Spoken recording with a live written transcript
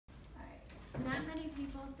Not many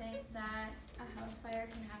people think that a house fire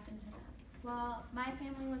can happen to them. Well, my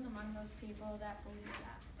family was among those people that believed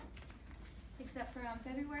that. Except for on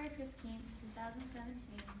February 15th, 2017,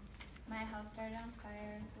 my house started on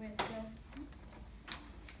fire with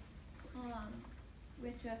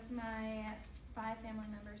just my 5 family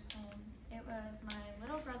members home. It was my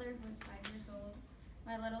little brother who was 5 years old,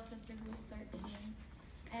 my little sister who was 13,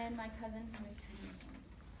 and my cousin who was 10 years old.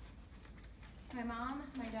 My mom,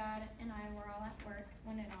 my dad, and I were all at work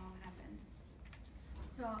when it all happened.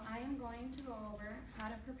 So I am going to go over how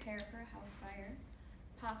to prepare for a house fire,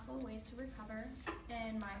 possible ways to recover,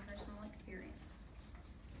 and my personal experience.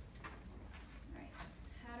 All right,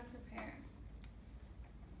 how to prepare.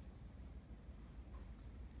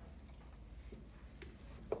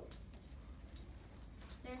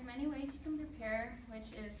 There's many ways you can prepare, which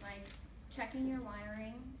is like checking your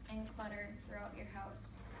wiring and clutter throughout your house.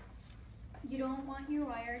 You don't want your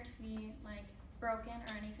wire to be like broken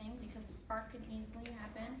or anything because a spark can easily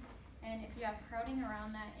happen, and if you have crowding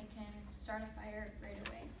around that, it can start a fire right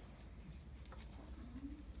away.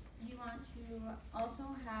 You want to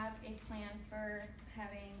also have a plan for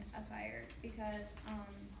having a fire because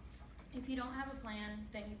if you don't have a plan,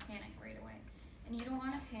 then you panic right away. And you don't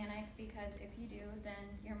want to panic because if you do,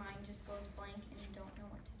 then your mind just goes blank and you don't know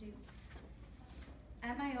what to do.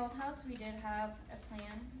 At my old house, we did have a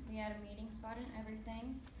plan. We had a meeting spot and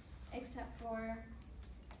everything, except for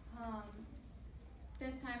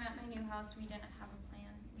this time at my new house, we didn't have a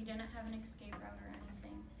plan. We didn't have an escape route or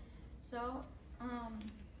anything. So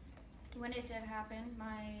when it did happen,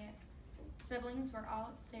 my siblings were all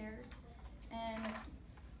upstairs, and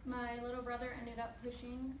my little brother ended up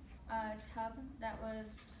pushing a tub that was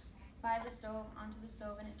by the stove onto the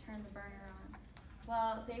stove, and it turned the burner on.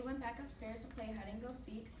 Well, they went back upstairs to play hide and go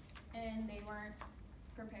seek, and they weren't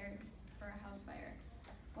prepared for a house fire.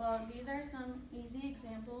 Well, these are some easy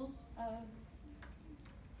examples of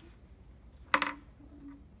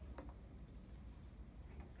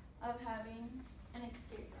having an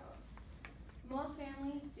escape route. Most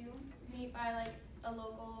families do meet by like a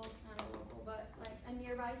local, not a local, but like a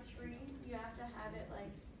nearby tree. You have to have it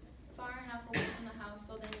like far enough away from the house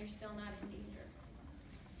so then you're still not in danger.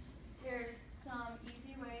 There's some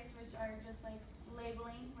easy ways, which are just like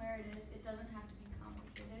labeling where it is. It doesn't have to be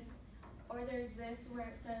complicated. Or there's this where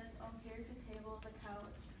it says, oh, here's a table, the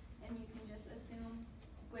couch, and you can just assume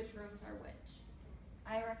which rooms are which.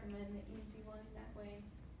 I recommend the easy one, that way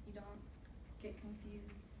you don't get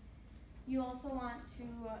confused. You also want to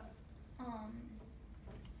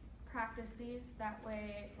practice these, that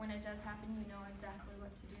way when it does happen you know exactly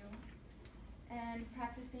what to do. And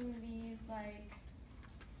practicing these like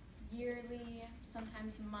yearly,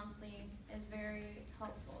 sometimes monthly, is very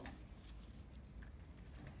helpful.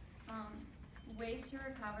 Ways to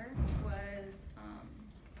recover was,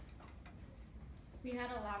 we had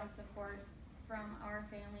a lot of support from our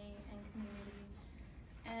family and community,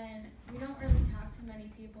 and we don't really talk to many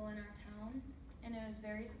people in our town, and it was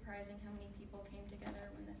very surprising how many people came together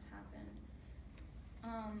when this happened.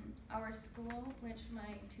 Our school, which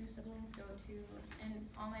my 2 siblings go to, and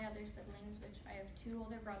all my other siblings, which I have 2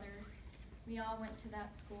 older brothers, we all went to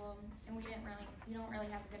that school, and we don't really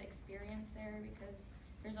have a good experience there because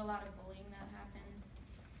there's a lot of bullying that happens.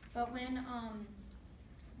 But when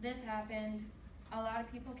this happened, a lot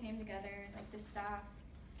of people came together, like the staff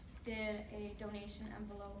did a donation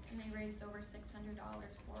envelope, and they raised over $600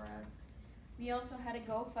 for us. We also had a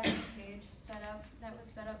GoFundMe page set up that was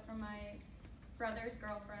set up for my brother's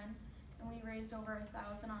girlfriend, and we raised over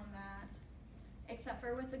 $1,000 on that. Except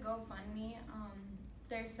for with the GoFundMe,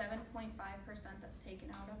 there's 7.5% that's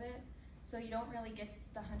taken out of it, so you don't really get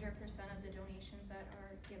the 100% of the donations that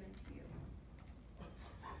are given to you.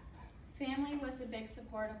 Family was a big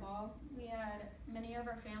support of all. We had many of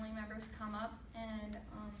our family members come up and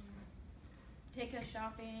take us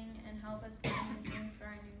shopping and help us get new things for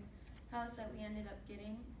our new house that we ended up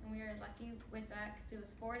getting, and we were lucky with that because it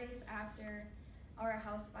was 4 days after our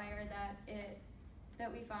house fire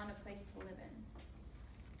that we found a place to live in.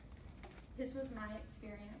 This was my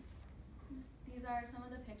experience. These are some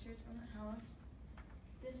of the pictures from the house.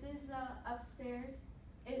 This is upstairs.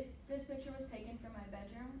 This picture was taken from my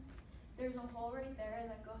bedroom. There's a hole right there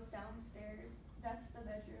that goes downstairs. That's the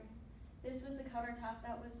bedroom. This was the countertop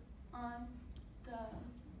that was on the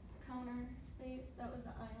counter space. That was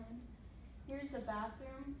the island. Here's the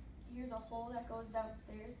bathroom. Here's a hole that goes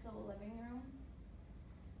downstairs to the living room.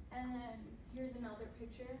 And then here's another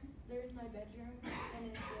picture. There's my bedroom, and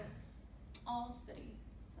it's this all city.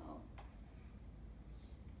 So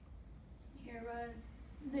here was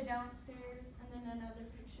the downstairs, and then another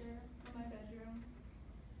picture of my bedroom.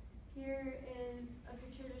 Here is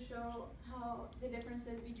show how the difference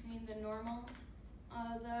is between the normal,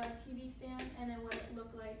 the TV stand, and then what it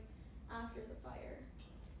looked like after the fire.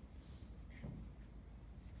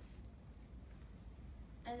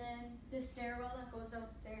 And then the stairwell that goes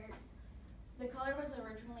downstairs, the color was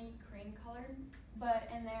originally cream colored, but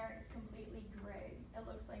in there it's completely gray. It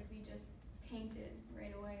looks like we just painted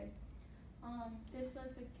right away. This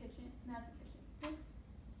was the kitchen, not the kitchen.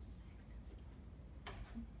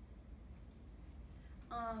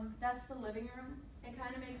 That's the living room. It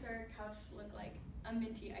kind of makes our couch look like a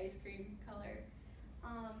minty ice cream color.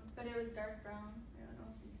 But it was dark brown. I don't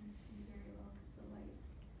know if you can see very well because of the lights.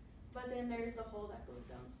 But then there's the hole that goes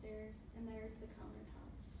downstairs, and there's the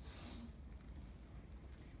countertop.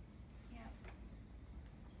 Yeah.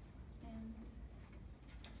 And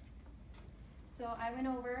so I went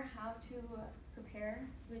over how to prepare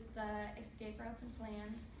with the escape routes and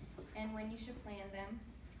plans, and when you should plan them,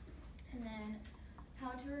 and then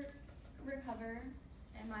how to recover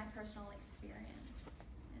and my personal experience.